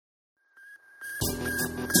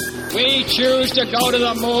We choose to go to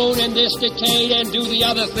the moon in this decade and do the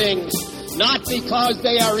other things, not because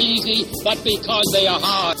they are easy, but because they are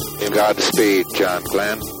hard. Godspeed, John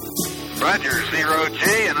Glenn. Roger, 0G,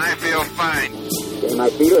 and I feel fine. Get my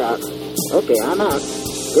feet out. Okay, I'm out.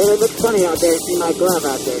 Really looks funny out there. See my glove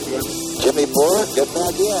out there, Jim. Jimmy Bora, get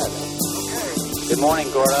back in. Okay. Good morning,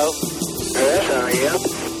 Gordo. Yes, how are you?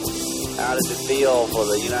 How does it feel for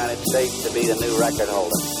the United States to be the new record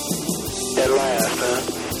holder? At last,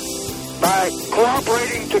 huh? By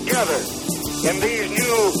cooperating together in these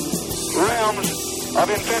new realms of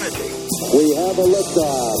infinity. We have a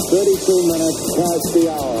liftoff, 32 minutes past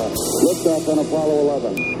the hour. Liftoff on Apollo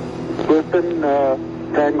 11.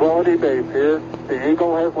 Houston, Tranquility Base here. The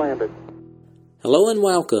Eagle has landed. Hello and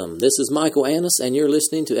welcome. This is Michael Annis, and you're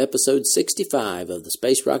listening to episode 65 of the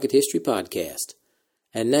Space Rocket History Podcast.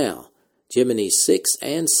 And now, Gemini 6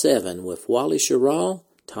 and 7 with Wally Schirra,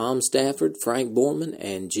 Tom Stafford, Frank Borman,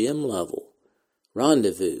 and Jim Lovell.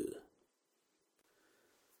 Rendezvous.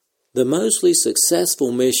 The mostly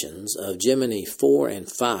successful missions of Gemini 4 and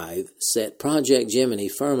 5 set Project Gemini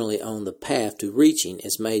firmly on the path to reaching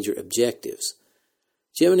its major objectives.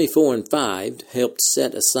 Gemini 4 and 5 helped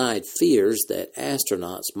set aside fears that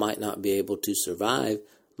astronauts might not be able to survive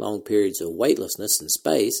long periods of weightlessness in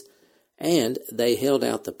space, and they held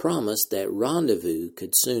out the promise that rendezvous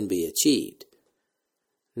could soon be achieved.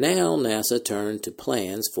 Now NASA turned to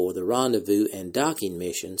plans for the rendezvous and docking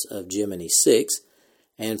missions of Gemini 6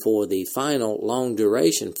 and for the final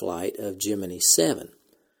long-duration flight of Gemini 7.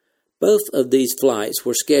 Both of these flights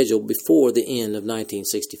were scheduled before the end of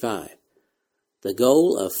 1965. The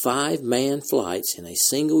goal of 5 manned flights in a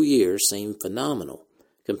single year seemed phenomenal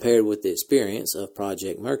compared with the experience of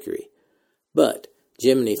Project Mercury. But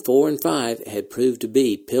Gemini 4 and 5 had proved to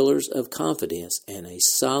be pillars of confidence and a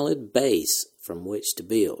solid base from which to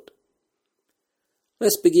build.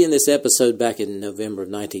 Let's begin this episode back in November of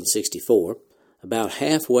 1964, about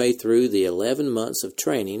halfway through the 11 months of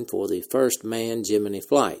training for the first manned Gemini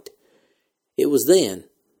flight. It was then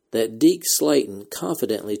that Deke Slayton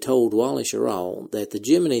confidently told Wally Schirra that the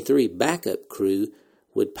Gemini 3 backup crew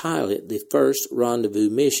would pilot the first rendezvous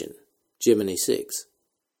mission, Gemini 6.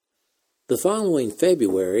 The following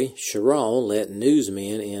February, Schirra let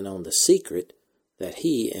newsmen in on the secret that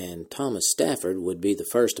he and Thomas Stafford would be the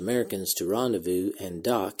first Americans to rendezvous and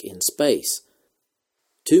dock in space.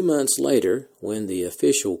 2 months later, when the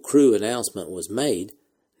official crew announcement was made,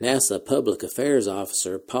 NASA Public Affairs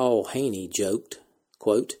Officer Paul Haney joked,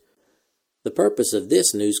 quote, "The purpose of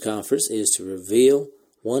this news conference is to reveal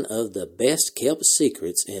one of the best-kept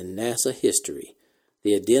secrets in NASA history,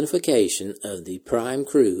 the identification of the prime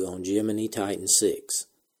crew on Gemini Titan 6.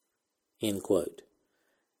 End quote.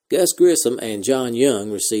 Gus Grissom and John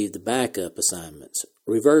Young received the backup assignments,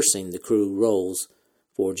 reversing the crew roles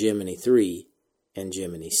for Gemini 3 and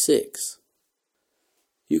Gemini 6.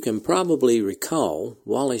 You can probably recall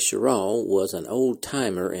Wally Schirra was an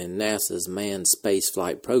old-timer in NASA's manned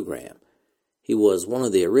spaceflight program. He was one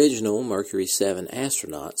of the original Mercury 7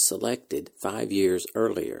 astronauts selected 5 years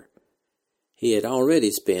earlier. He had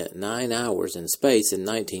already spent 9 hours in space in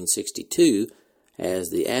 1962 as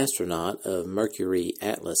the astronaut of Mercury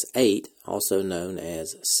Atlas 8, also known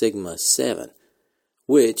as Sigma 7,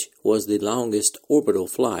 which was the longest orbital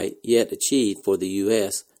flight yet achieved for the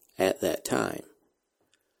U.S. at that time.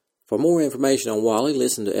 For more information on Wally,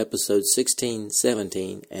 listen to episodes 16,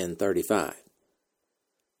 17, and 35.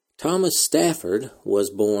 Thomas Stafford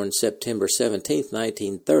was born September 17,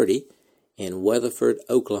 1930, in Weatherford,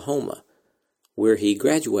 Oklahoma, where he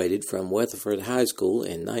graduated from Weatherford High School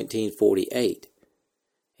in 1948.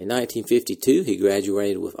 In 1952, he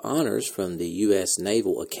graduated with honors from the U.S.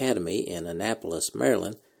 Naval Academy in Annapolis,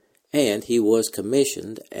 Maryland, and he was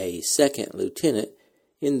commissioned a second lieutenant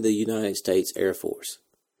in the United States Air Force.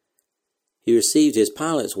 He received his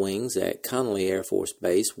pilot's wings at Connally Air Force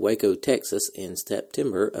Base, Waco, Texas, in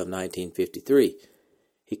September of 1953.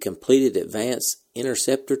 He completed advanced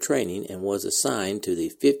interceptor training and was assigned to the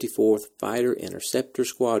 54th Fighter Interceptor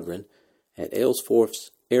Squadron at Ellsworth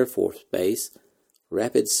Air Force Base,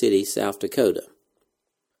 Rapid City, South Dakota.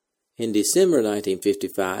 In December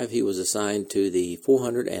 1955, he was assigned to the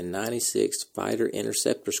 496th Fighter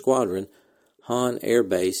Interceptor Squadron, Hahn Air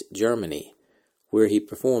Base, Germany, where he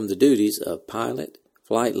performed the duties of pilot,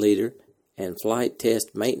 flight leader, and flight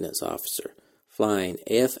test maintenance officer, flying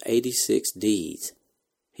F-86Ds.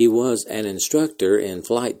 He was an instructor in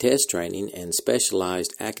flight test training and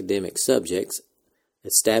specialized academic subjects,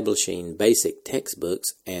 establishing basic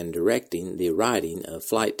textbooks and directing the writing of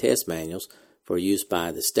flight test manuals for use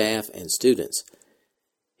by the staff and students.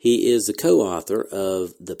 He is the co-author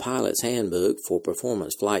of the Pilot's Handbook for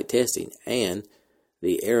Performance Flight Testing and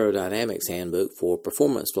the Aerodynamics Handbook for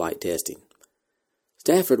Performance Flight Testing.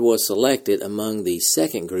 Stafford was selected among the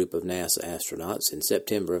second group of NASA astronauts in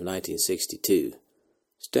September of 1962.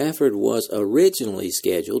 Stafford was originally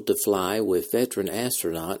scheduled to fly with veteran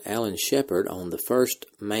astronaut Alan Shepard on the first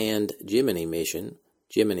manned Gemini mission,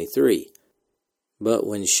 Gemini 3. But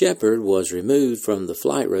when Shepard was removed from the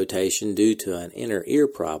flight rotation due to an inner ear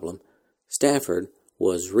problem, Stafford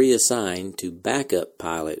was reassigned to backup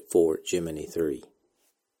pilot for Gemini 3.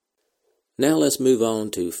 Now let's move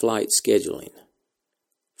on to flight scheduling.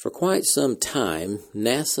 For quite some time,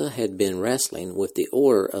 NASA had been wrestling with the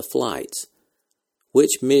order of flights.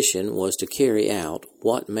 Which mission was to carry out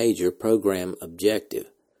what major program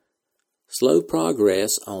objective? Slow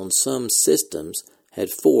progress on some systems had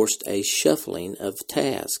forced a shuffling of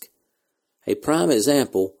tasks. A prime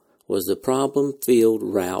example was the problem-filled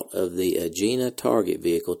route of the Agena target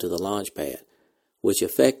vehicle to the launch pad, which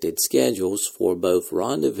affected schedules for both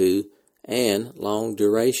rendezvous and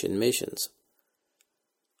long-duration missions.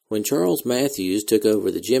 When Charles Matthews took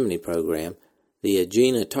over the Gemini program, the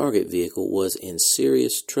Agena target vehicle was in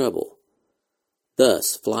serious trouble.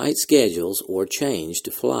 Thus, flight schedules were changed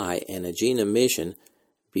to fly an Agena mission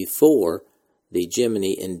before the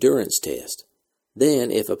Gemini endurance test. Then,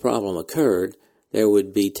 if a problem occurred, there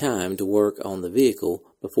would be time to work on the vehicle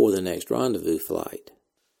before the next rendezvous flight.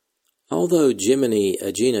 Although Gemini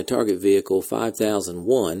Agena target vehicle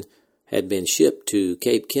 5001 had been shipped to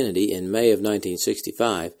Cape Kennedy in May of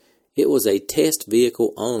 1965, it was a test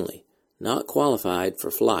vehicle only, not qualified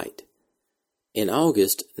for flight. In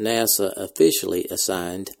August, NASA officially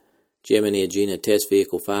assigned Gemini Agena Test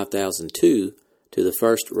Vehicle 5002 to the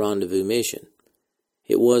first rendezvous mission.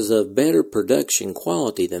 It was of better production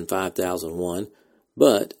quality than 5001,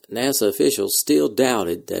 but NASA officials still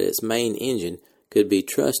doubted that its main engine could be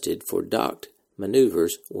trusted for docked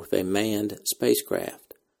maneuvers with a manned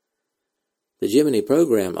spacecraft. The Gemini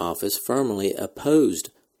Program Office firmly opposed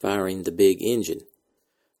firing the big engine.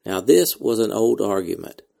 Now this was an old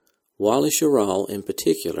argument. Wally Schirra, in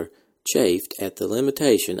particular, chafed at the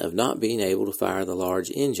limitation of not being able to fire the large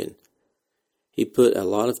engine. He put a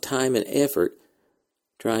lot of time and effort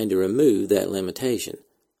trying to remove that limitation,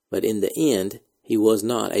 but in the end, he was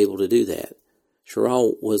not able to do that.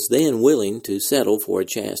 Schirra was then willing to settle for a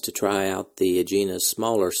chance to try out the Agena's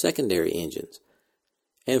smaller secondary engines,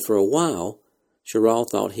 and for a while, Schirra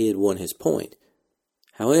thought he had won his point.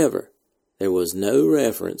 However, there was no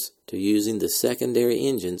reference to using the secondary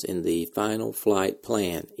engines in the final flight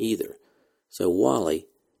plan either, so Wally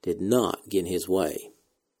did not get his way.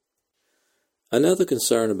 Another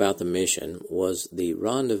concern about the mission was the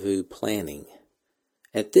rendezvous planning.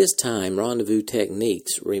 At this time, rendezvous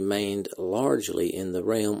techniques remained largely in the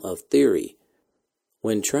realm of theory.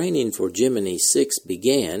 When training for Gemini 6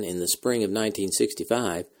 began in the spring of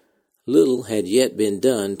 1965, little had yet been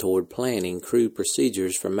done toward planning crew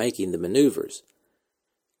procedures for making the maneuvers.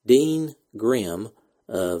 Dean Grimm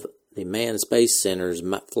of the Manned Space Center's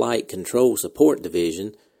Flight Control Support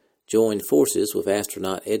Division joined forces with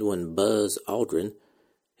astronaut Edwin Buzz Aldrin,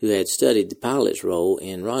 who had studied the pilot's role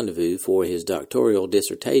in rendezvous for his doctoral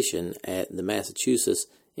dissertation at the Massachusetts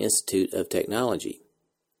Institute of Technology.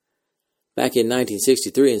 Back in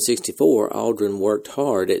 1963 and 64, Aldrin worked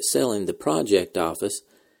hard at selling the project office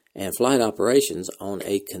and flight operations on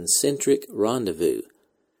a concentric rendezvous.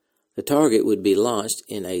 The target would be launched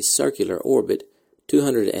in a circular orbit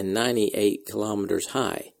 298 kilometers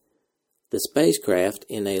high. The spacecraft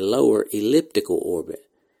in a lower elliptical orbit.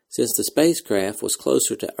 Since the spacecraft was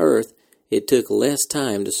closer to Earth, it took less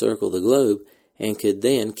time to circle the globe and could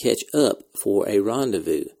then catch up for a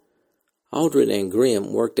rendezvous. Aldrin and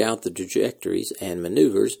Grimm worked out the trajectories and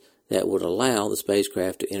maneuvers that would allow the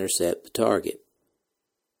spacecraft to intercept the target.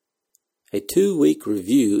 A 2-week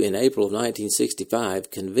review in April of 1965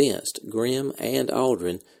 convinced Grimm and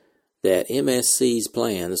Aldrin that MSC's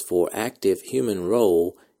plans for active human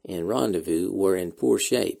role in rendezvous were in poor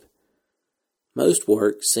shape. Most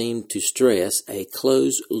work seemed to stress a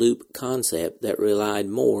closed-loop concept that relied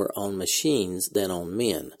more on machines than on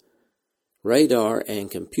men. Radar and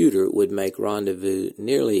computer would make rendezvous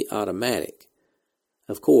nearly automatic.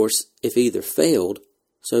 Of course, if either failed,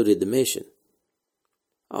 so did the mission.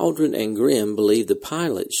 Aldrin and Grimm believed the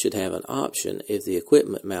pilot should have an option if the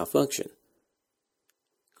equipment malfunctioned.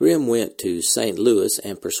 Grimm went to St. Louis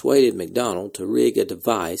and persuaded McDonnell to rig a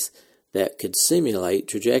device that could simulate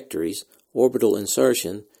trajectories, orbital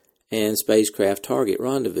insertion, and spacecraft target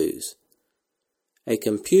rendezvous. A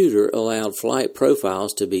computer allowed flight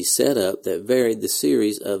profiles to be set up that varied the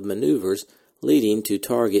series of maneuvers leading to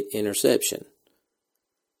target interception.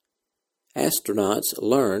 Astronauts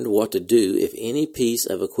learned what to do if any piece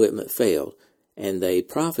of equipment failed, and they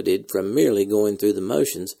profited from merely going through the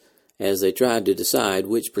motions as they tried to decide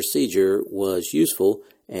which procedure was useful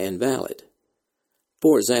and valid.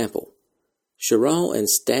 For example, Schirra and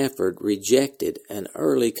Stafford rejected an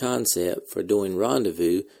early concept for doing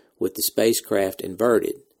rendezvous with the spacecraft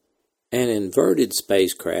inverted. An inverted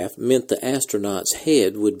spacecraft meant the astronaut's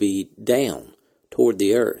head would be down toward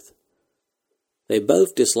the Earth. They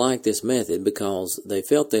both disliked this method because they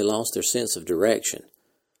felt they lost their sense of direction.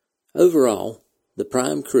 Overall, the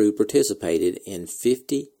prime crew participated in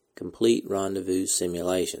 50 complete rendezvous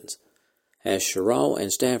simulations. As Schirra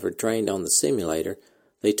and Stafford trained on the simulator,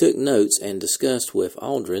 they took notes and discussed with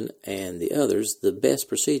Aldrin and the others the best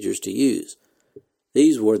procedures to use.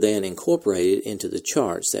 These were then incorporated into the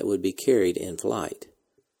charts that would be carried in flight.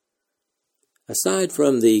 Aside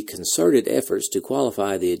from the concerted efforts to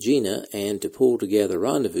qualify the Agena and to pull together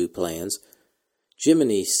rendezvous plans,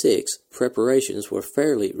 Gemini 6 preparations were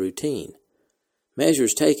fairly routine.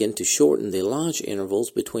 Measures taken to shorten the launch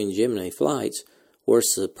intervals between Gemini flights were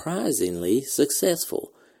surprisingly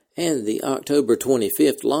successful, and the October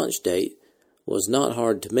 25th launch date was not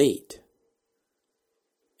hard to meet.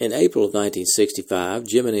 In April of 1965,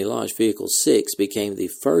 Gemini Launch Vehicle 6 became the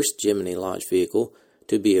first Gemini launch vehicle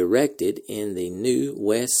to be erected in the new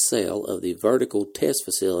west cell of the vertical test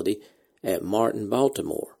facility at Martin,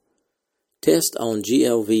 Baltimore. Tests on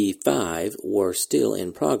GLV-5 were still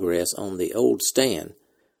in progress on the old stand,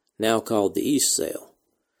 now called the East Cell.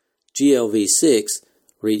 GLV-6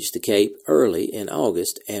 reached the Cape early in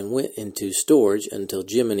August and went into storage until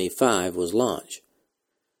Gemini 5 was launched.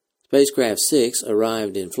 Spacecraft 6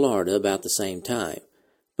 arrived in Florida about the same time,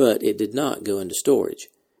 but it did not go into storage.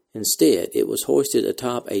 Instead, it was hoisted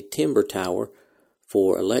atop a timber tower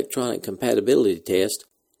for electronic compatibility test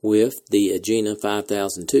with the Agena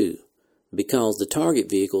 5002, because the target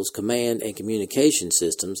vehicle's command and communication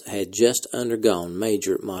systems had just undergone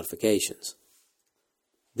major modifications.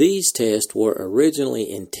 These tests were originally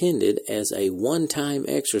intended as a one-time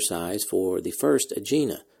exercise for the first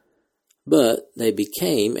Agena, but they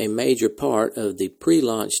became a major part of the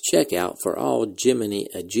pre-launch checkout for all Gemini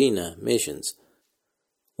Agena missions.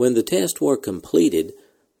 When the tests were completed,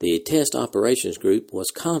 the Test Operations Group was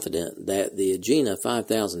confident that the Agena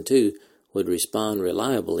 5002 would respond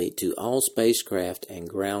reliably to all spacecraft and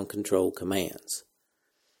ground control commands.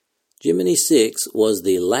 Gemini 6 was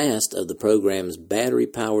the last of the program's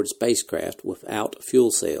battery-powered spacecraft without fuel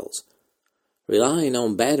cells. Relying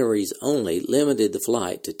on batteries only limited the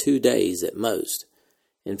flight to 2 days at most.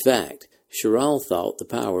 In fact, Schirra thought the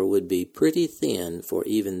power would be pretty thin for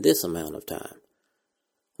even this amount of time.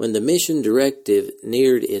 When the mission directive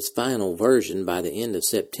neared its final version by the end of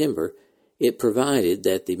September, it provided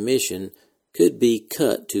that the mission could be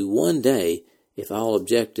cut to 1 day if all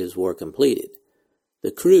objectives were completed.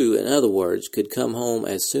 The crew, in other words, could come home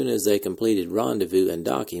as soon as they completed rendezvous and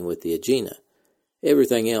docking with the Agena.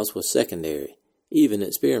 Everything else was secondary, even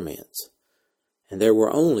experiments. And there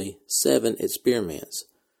were only 7 experiments.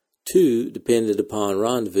 2 depended upon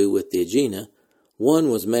rendezvous with the Agena, 1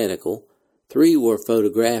 was medical, 3 were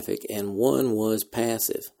photographic, and 1 was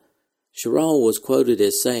passive. Schirra was quoted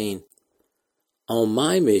as saying, "On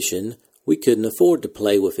my mission, we couldn't afford to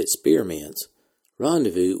play with experiments.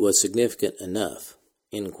 Rendezvous was significant enough."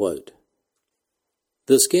 End quote.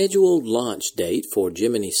 The scheduled launch date for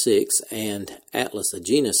Gemini 6 and Atlas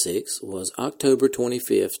Agena 6 was October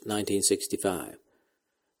 25, 1965.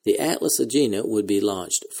 The Atlas Agena would be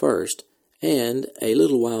launched first, and a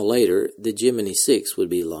little while later the Gemini 6 would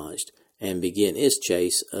be launched and begin its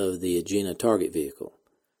chase of the Agena target vehicle.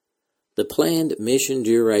 The planned mission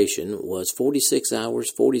duration was 46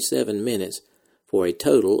 hours 47 minutes for a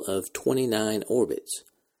total of 29 orbits.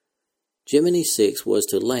 Gemini 6 was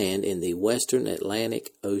to land in the western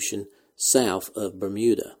Atlantic Ocean south of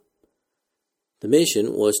Bermuda. The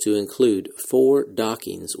mission was to include 4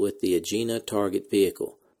 dockings with the Agena target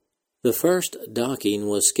vehicle. The first docking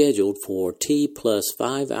was scheduled for T plus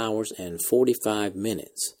 5 hours and 45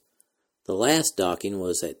 minutes. The last docking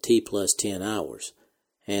was at T plus 10 hours,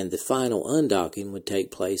 and the final undocking would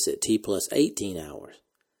take place at T plus 18 hours.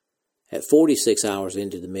 At 46 hours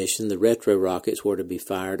into the mission, the retro rockets were to be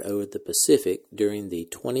fired over the Pacific during the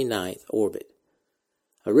 29th orbit.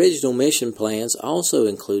 Original mission plans also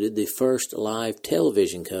included the first live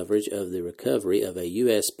television coverage of the recovery of a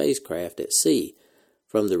U.S. spacecraft at sea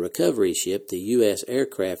from the recovery ship, the U.S.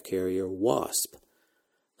 aircraft carrier Wasp.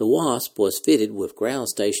 The Wasp was fitted with ground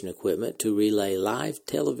station equipment to relay live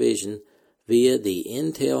television via the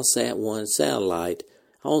Intelsat-1 satellite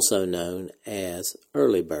also known as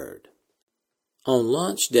Early Bird. On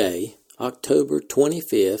launch day, October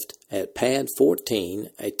 25th, at Pad 14,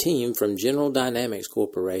 a team from General Dynamics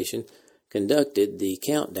Corporation conducted the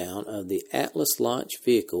countdown of the Atlas launch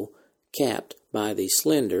vehicle, capped by the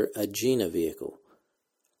slender Agena vehicle.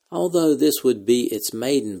 Although this would be its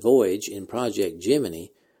maiden voyage in Project Gemini,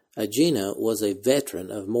 Agena was a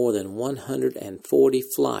veteran of more than 140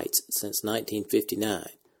 flights since 1959.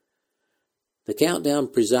 The countdown,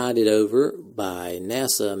 presided over by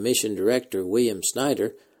NASA Mission Director William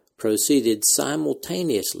Snyder, proceeded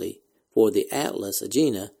simultaneously for the Atlas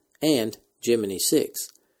Agena and Gemini 6.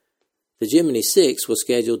 The Gemini 6 was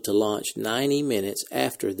scheduled to launch 90 minutes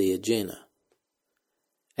after the Agena.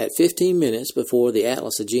 At 15 minutes before the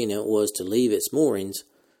Atlas Agena was to leave its moorings,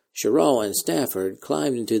 Schirra and Stafford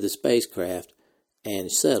climbed into the spacecraft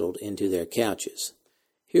and settled into their couches.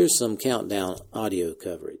 Here's some countdown audio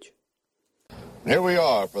coverage. Here we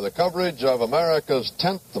are for the coverage of America's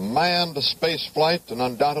 10th manned space flight, and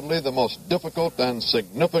undoubtedly the most difficult and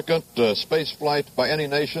significant space flight by any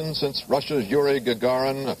nation since Russia's Yuri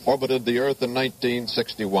Gagarin orbited the Earth in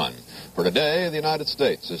 1961. For today, the United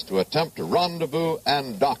States is to attempt rendezvous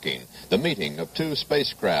and docking, the meeting of two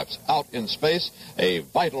spacecrafts out in space, a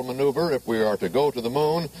vital maneuver if we are to go to the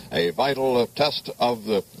moon, a vital test of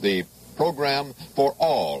the program for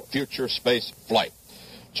all future space flight.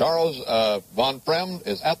 Charles von Fremd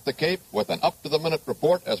is at the Cape with an up-to-the-minute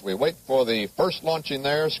report as we wait for the first launching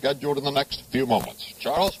there, scheduled in the next few moments.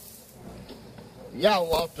 Charles? Yeah,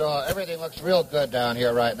 Walt, everything looks real good down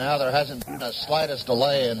here right now. There hasn't been the slightest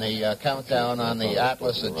delay in the countdown on the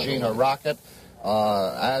Atlas Agena rocket.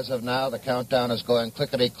 As of now, the countdown is going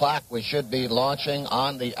clickety-clack. We should be launching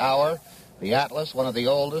on the hour. The Atlas, one of the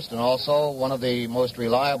oldest and also one of the most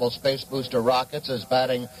reliable space booster rockets, is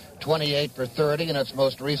batting 28 for 30 in its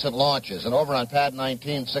most recent launches. And over on Pad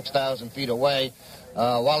 19, 6,000 feet away,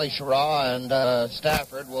 Wally Schirra and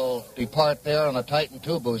Stafford will depart there on a Titan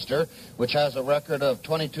II booster, which has a record of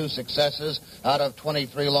 22 successes out of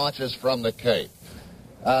 23 launches from the Cape.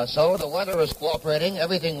 So the weather is cooperating.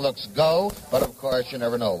 Everything looks go, but of course you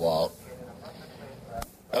never know, Walt.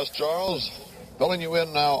 Yes, Charles. Filling you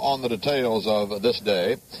in now on the details of this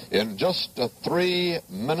day. In just 3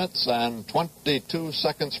 minutes and 22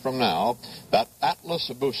 seconds from now, that Atlas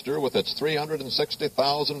booster with its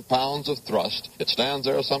 360,000 pounds of thrust, it stands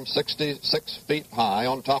there some 66 feet high.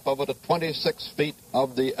 On top of it, 26 feet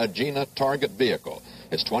of the Agena target vehicle.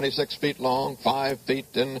 It's 26 feet long, 5 feet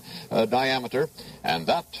in diameter, and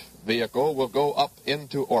that vehicle will go up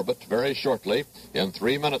into orbit very shortly. In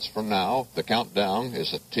 3 minutes from now, the countdown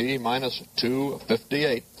is at T-minus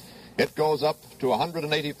 258. It goes up to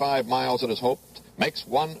 185 miles, it is hoped, makes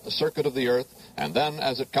one circuit of the Earth, and then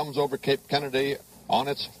as it comes over Cape Kennedy on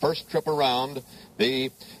its first trip around,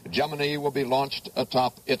 the Gemini will be launched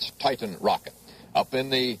atop its Titan rocket. Up in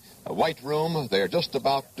the White Room, they're just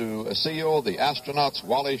about to seal the astronauts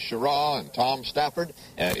Wally Schirra and Tom Stafford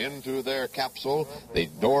into their capsule. The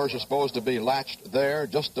doors are supposed to be latched there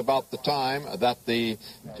just about the time that the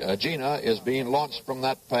Agena is being launched from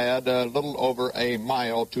that pad a little over a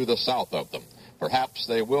mile to the south of them. Perhaps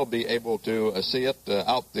they will be able to see it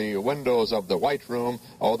out the windows of the White Room,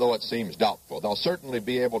 although it seems doubtful. They'll certainly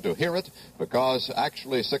be able to hear it because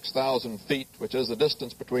actually 6,000 feet, which is the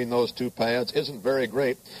distance between those two pads, isn't very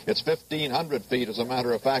great. It's 1,500 feet, as a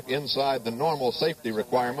matter of fact, inside the normal safety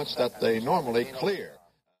requirements that they normally clear.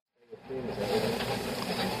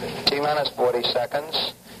 T-minus 40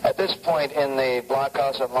 seconds. At this point in the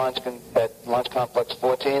blockhouse at Launch Complex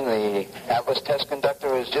 14, the Atlas test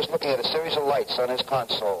conductor is just looking at a series of lights on his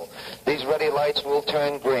console. These ready lights will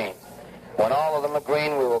turn green. When all of them are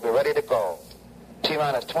green, we will be ready to go.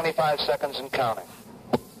 T-minus 25 seconds and counting.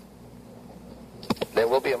 There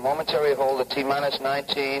will be a momentary hold at T-minus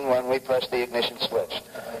 19 when we press the ignition switch.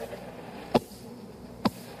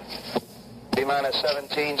 T-minus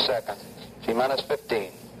 17 seconds. T-minus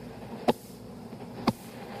 15.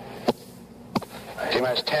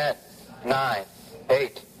 T-minus 10, 9,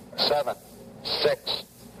 8, 7, 6,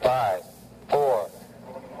 5, 4.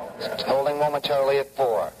 It's holding momentarily at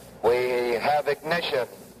 4. We have ignition.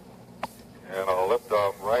 And a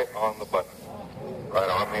liftoff right on the button. Right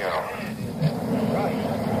on the hour.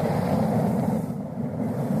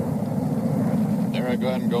 There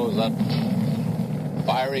again goes that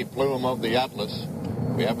fiery plume of the Atlas.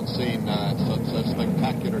 We haven't seen such a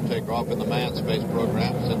spectacular takeoff in the manned space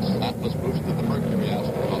program since Atlas boosted the Mercury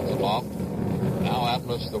astronauts aloft. Now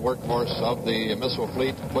Atlas, the workhorse of the missile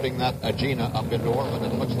fleet, putting that Agena up into orbit.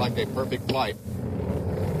 It looks like a perfect flight.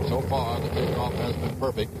 So far, the takeoff has been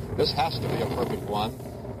perfect. This has to be a perfect one.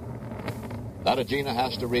 that Agena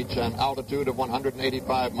has to reach an altitude of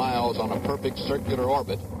 185 miles on a perfect circular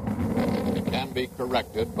orbit. It can be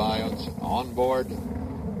corrected by its onboard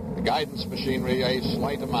guidance machinery a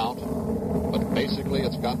slight amount, but basically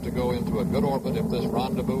it's got to go into a good orbit if this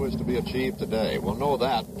rendezvous is to be achieved today. We'll know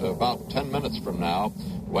that about 10 minutes from now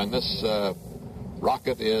when this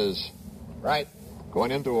rocket is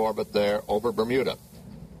going into orbit there over Bermuda.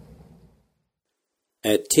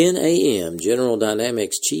 At 10 a.m., General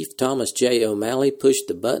Dynamics Chief Thomas J. O'Malley pushed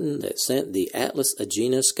the button that sent the Atlas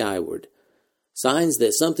Agena skyward. Signs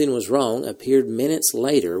that something was wrong appeared minutes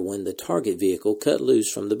later when the target vehicle cut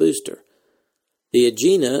loose from the booster. The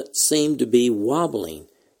Agena seemed to be wobbling,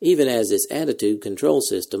 even as its attitude control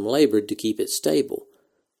system labored to keep it stable.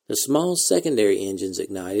 The small secondary engines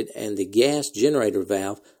ignited and the gas generator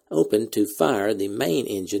valve opened to fire the main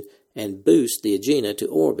engine and boost the Agena to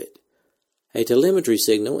orbit. A telemetry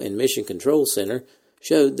signal in Mission Control Center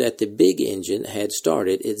showed that the big engine had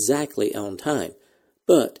started exactly on time,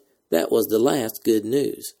 but that was the last good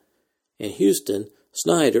news. In Houston,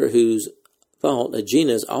 Snyder, who thought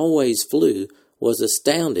Agenas always flew, was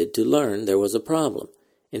astounded to learn there was a problem.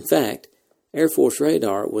 In fact, Air Force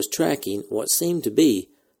radar was tracking what seemed to be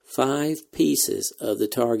 5 pieces of the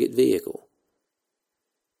target vehicle.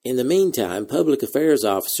 In the meantime, Public Affairs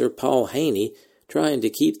Officer Paul Haney, trying to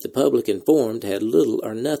keep the public informed, had little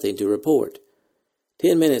or nothing to report.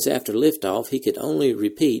 10 minutes after liftoff, he could only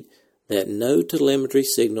repeat that no telemetry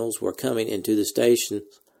signals were coming into the station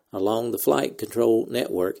along the flight control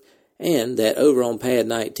network, and that over on Pad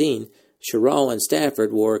 19, Sherrill and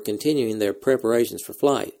Stafford were continuing their preparations for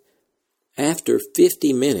flight. After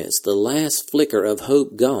 50 minutes, the last flicker of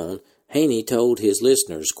hope gone, Haney told his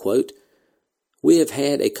listeners, quote, "We have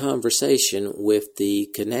had a conversation with the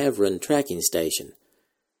Canaveral tracking station,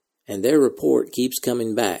 and their report keeps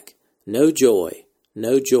coming back. No joy,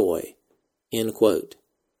 no joy." End quote.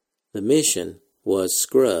 The mission was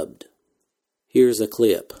scrubbed. Here's a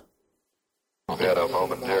clip. We had a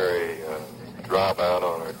momentary dropout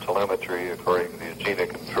on our telemetry according to the Agena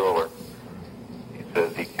controller. He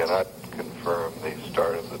says he cannot confirm the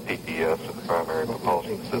start of the PPS of the primary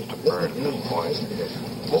propulsion system burn at this point.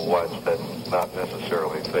 We'll watch. That's not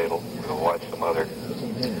necessarily fatal. We'll watch some other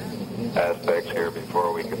aspects here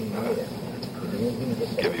before we can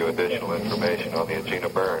give you additional information on the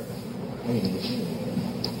Agena burn.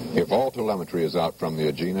 If all telemetry is out from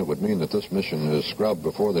the Agena, it would mean that this mission is scrubbed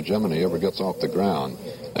before the Gemini ever gets off the ground.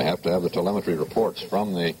 They have to have the telemetry reports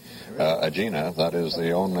from the Agena. That is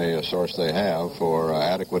the only source they have for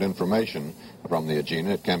adequate information from the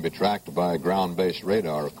Agena. It can be tracked by ground-based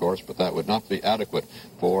radar, of course, but that would not be adequate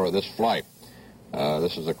for this flight.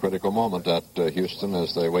 This is a critical moment at Houston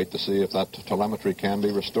as they wait to see if that telemetry can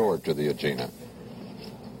be restored to the Agena.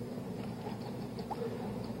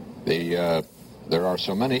 There are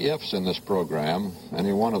so many ifs in this program.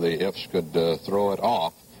 Any one of the ifs could throw it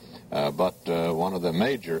off. But one of the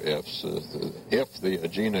major ifs is if the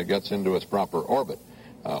Agena gets into its proper orbit,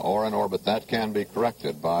 or an orbit that can be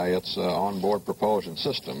corrected by its onboard propulsion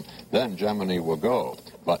system, then Gemini will go.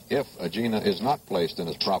 But if Agena is not placed in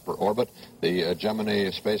its proper orbit, the Gemini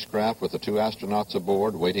spacecraft with the 2 astronauts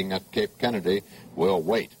aboard waiting at Cape Kennedy will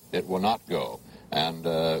wait. It will not go. And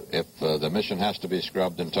if the mission has to be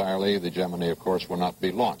scrubbed entirely, the Gemini, of course, will not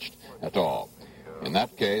be launched at all. In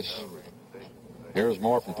that case, here's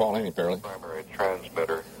more from Paul Haney, Fairley. Primary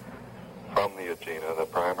transmitter from the Agena, the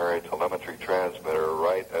primary telemetry transmitter,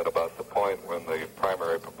 right at about the point when the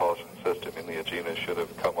primary propulsion system in the Agena should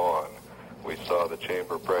have come on. We saw the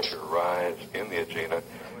chamber pressure rise in the Agena,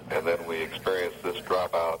 and then we experienced this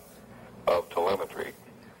dropout of telemetry.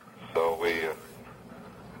 So we're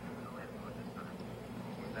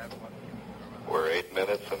 8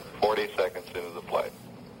 minutes and 40 seconds into the flight.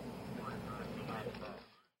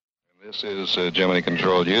 This is Gemini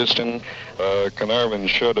Control Houston. Carnarvon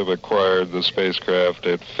should have acquired the spacecraft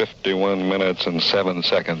at 51 minutes and 7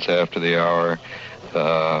 seconds after the hour.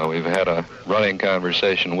 We've had a running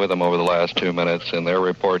conversation with them over the last 2 minutes, and their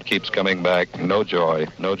report keeps coming back. No joy,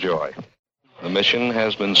 no joy. The mission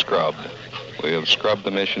has been scrubbed. We have scrubbed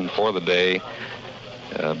the mission for the day.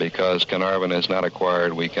 Because Carnarvon is not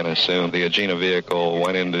acquired, we can assume the Agena vehicle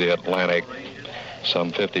went into the Atlantic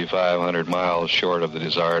some 5,500 miles short of the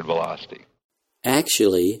desired velocity.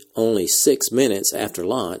 Actually, only 6 minutes after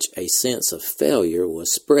launch, a sense of failure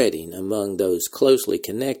was spreading among those closely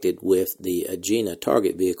connected with the Agena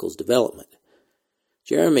target vehicle's development.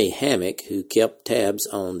 Jeremy Hammack, who kept tabs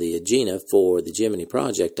on the Agena for the Gemini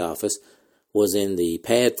Project Office, was in the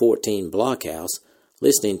Pad 14 blockhouse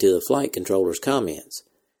listening to the flight controller's comments.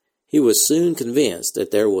 He was soon convinced that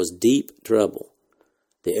there was deep trouble.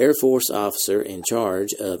 The Air Force officer in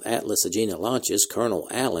charge of Atlas Agena launches, Colonel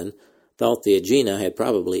Allen, thought the Agena had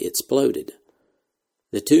probably exploded.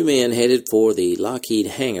 The two men headed for the Lockheed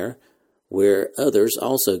hangar, where others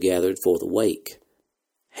also gathered for the wake.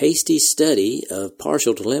 Hasty study of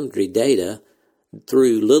partial telemetry data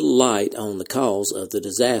threw little light on the cause of the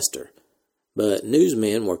disaster, but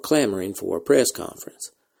newsmen were clamoring for a press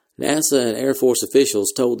conference. NASA and Air Force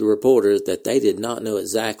officials told the reporters that they did not know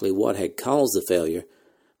exactly what had caused the failure,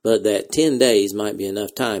 but that 10 days might be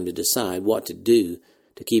enough time to decide what to do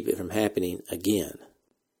to keep it from happening again.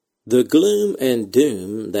 The gloom and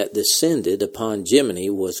doom that descended upon Gemini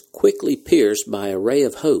was quickly pierced by a ray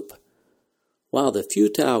of hope. While the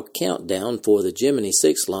futile countdown for the Gemini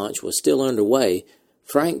 6 launch was still underway,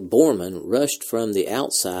 Frank Borman rushed from the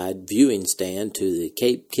outside viewing stand to the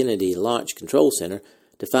Cape Kennedy Launch Control Center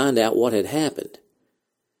to find out what had happened.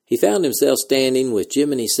 He found himself standing with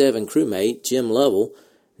Gemini 7 crewmate Jim Lovell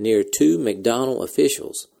near two McDonnell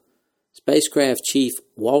officials, Spacecraft Chief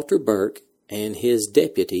Walter Burke and his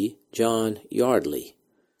deputy, John Yardley.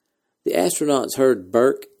 The astronauts heard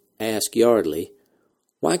Burke ask Yardley,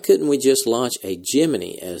 "Why couldn't we just launch a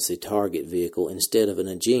Gemini as the target vehicle instead of an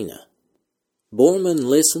Agena?" Borman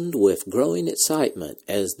listened with growing excitement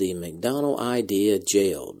as the McDonnell idea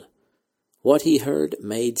gelled. What he heard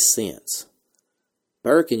made sense.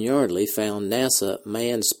 Burke and Yardley found NASA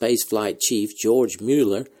Manned Spaceflight Chief George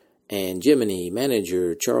Mueller and Gemini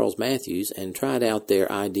manager Charles Matthews and tried out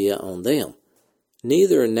their idea on them.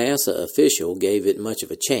 Neither NASA official gave it much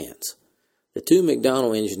of a chance. The two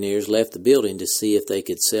McDonnell engineers left the building to see if they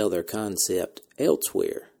could sell their concept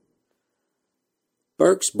elsewhere.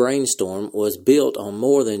 Burke's brainstorm was built on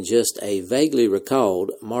more than just a vaguely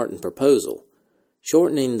recalled Martin proposal.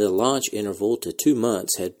 Shortening the launch interval to 2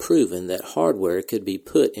 months had proven that hardware could be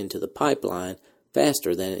put into the pipeline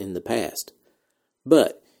faster than in the past.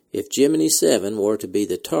 But if Gemini 7 were to be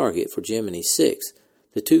the target for Gemini 6,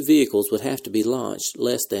 the two vehicles would have to be launched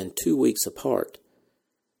less than 2 weeks apart.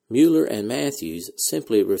 Mueller and Matthews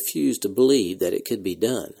simply refused to believe that it could be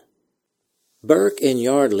done. Burke and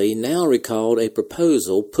Yardley now recalled a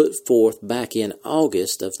proposal put forth back in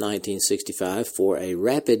August of 1965 for a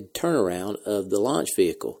rapid turnaround of the launch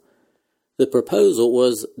vehicle. The proposal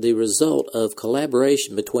was the result of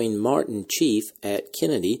collaboration between Martin Chief at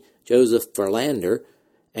Kennedy, Joseph Verlander,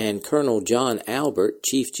 and Colonel John Albert,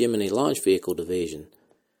 Chief Gemini Launch Vehicle Division.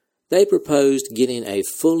 They proposed getting a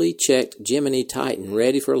fully checked Gemini Titan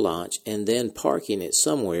ready for launch and then parking it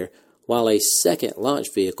somewhere while a second launch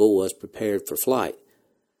vehicle was prepared for flight.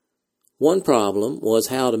 One problem was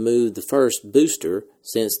how to move the first booster,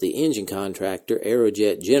 since the engine contractor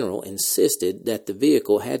Aerojet General insisted that the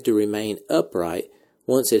vehicle had to remain upright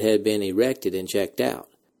once it had been erected and checked out.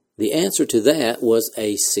 The answer to that was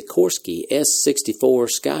a Sikorsky S-64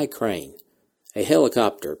 Sky Crane, a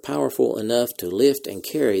helicopter powerful enough to lift and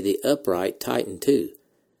carry the upright Titan II.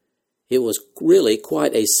 It was really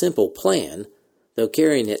quite a simple plan, though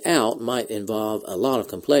carrying it out might involve a lot of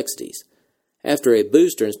complexities. After a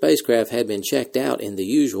booster and spacecraft had been checked out in the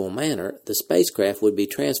usual manner, the spacecraft would be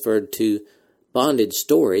transferred to bonded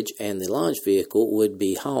storage and the launch vehicle would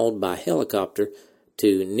be hauled by helicopter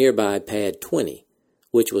to nearby Pad 20,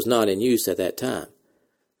 which was not in use at that time.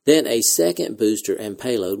 Then a second booster and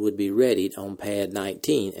payload would be readied on Pad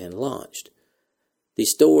 19 and launched. The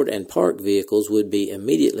stored and parked vehicles would be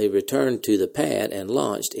immediately returned to the pad and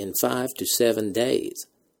launched in 5 to 7 days.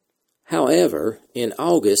 However, in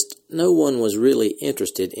August, no one was really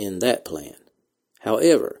interested in that plan.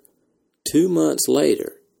 However, 2 months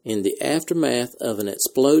later, in the aftermath of an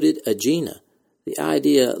exploded Agena, the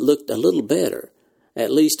idea looked a little better,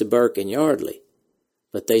 at least to Burke and Yardley,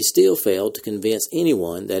 but they still failed to convince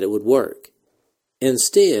anyone that it would work.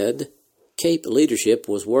 Instead, Cape leadership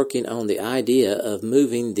was working on the idea of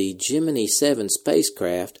moving the Gemini 7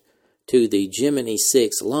 spacecraft to the Gemini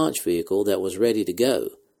 6 launch vehicle that was ready to go,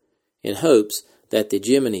 in hopes that the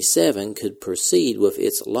Gemini 7 could proceed with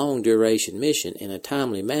its long-duration mission in a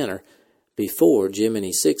timely manner before Gemini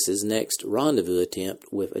 6's next rendezvous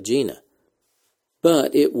attempt with Agena.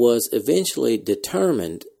 But it was eventually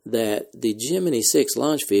determined that the Gemini 6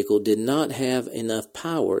 launch vehicle did not have enough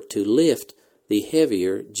power to lift the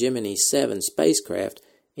heavier Gemini 7 spacecraft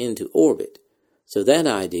into orbit, so that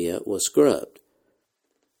idea was scrubbed.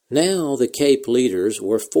 Now the Cape leaders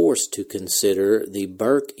were forced to consider the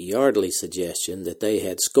Burke-Yardley suggestion that they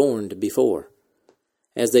had scorned before.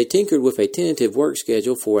 As they tinkered with a tentative work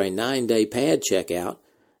schedule for a 9-day pad checkout,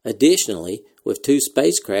 additionally, with 2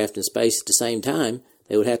 spacecraft in space at the same time,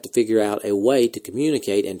 they would have to figure out a way to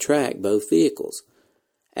communicate and track both vehicles.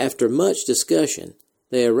 After much discussion,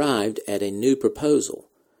 they arrived at a new proposal.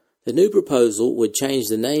 The new proposal would change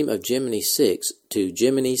the name of Gemini 6 to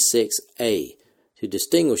Gemini 6A to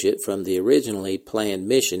distinguish it from the originally planned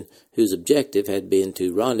mission whose objective had been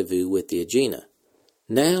to rendezvous with the Agena.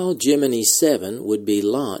 Now Gemini 7 would be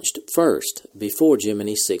launched first before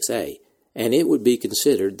Gemini 6A, and it would be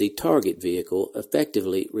considered the target vehicle,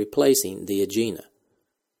 effectively replacing the Agena.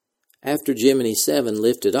 After Gemini 7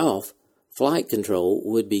 lifted off, flight control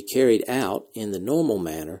would be carried out in the normal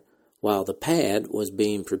manner while the pad was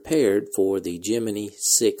being prepared for the Gemini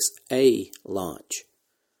 6A launch.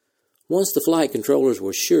 Once the flight controllers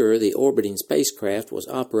were sure the orbiting spacecraft was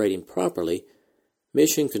operating properly,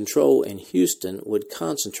 Mission Control in Houston would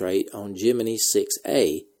concentrate on Gemini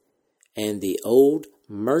 6A, and the old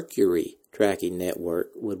Mercury tracking network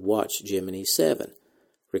would watch Gemini 7,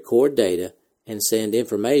 record data, and send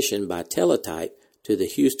information by teletype to the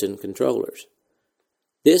Houston controllers.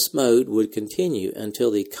 This mode would continue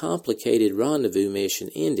until the complicated rendezvous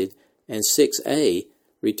mission ended and 6A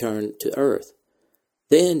returned to Earth.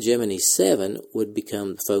 Then Gemini 7 would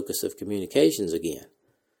become the focus of communications again.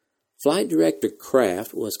 Flight Director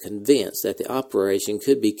Kraft was convinced that the operation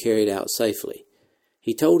could be carried out safely.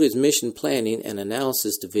 He told his Mission Planning and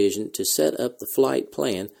Analysis Division to set up the flight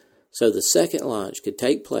plan so the second launch could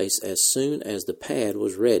take place as soon as the pad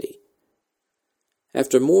was ready.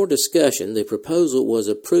 After more discussion, the proposal was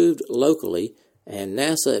approved locally, and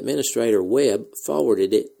NASA Administrator Webb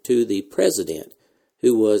forwarded it to the President,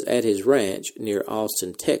 who was at his ranch near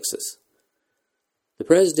Austin, Texas. The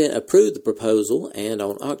President approved the proposal, and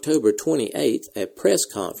on October 28th, a press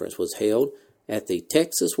conference was held at the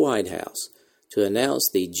Texas White House to announce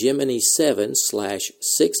the Gemini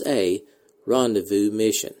 7/6A rendezvous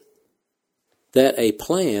mission. That a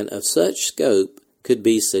plan of such scope could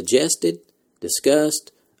be suggested,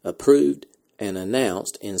 discussed, approved, and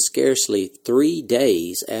announced in scarcely 3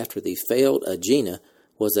 days after the failed Agena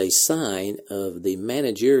was a sign of the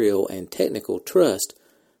managerial and technical trust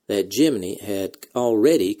that Gemini had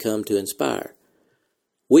already come to inspire.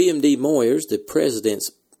 William D. Moyers, the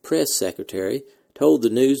President's press secretary, told the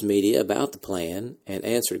news media about the plan and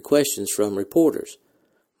answered questions from reporters.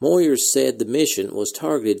 Moyers said the mission was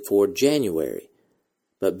targeted for January,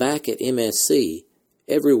 but back at MSC,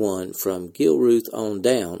 everyone from Gilruth on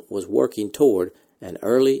down was working toward an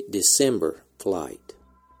early December flight.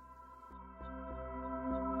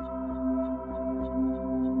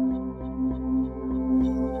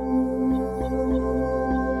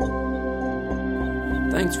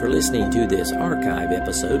 Thanks for listening to this archive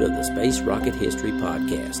episode of the Space Rocket History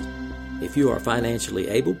Podcast. If you are financially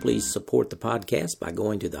able, please support the podcast by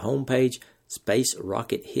going to the homepage,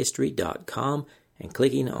 spacerockethistory.com, and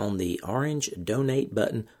clicking on the orange Donate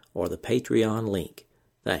button or the Patreon link.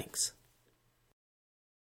 Thanks.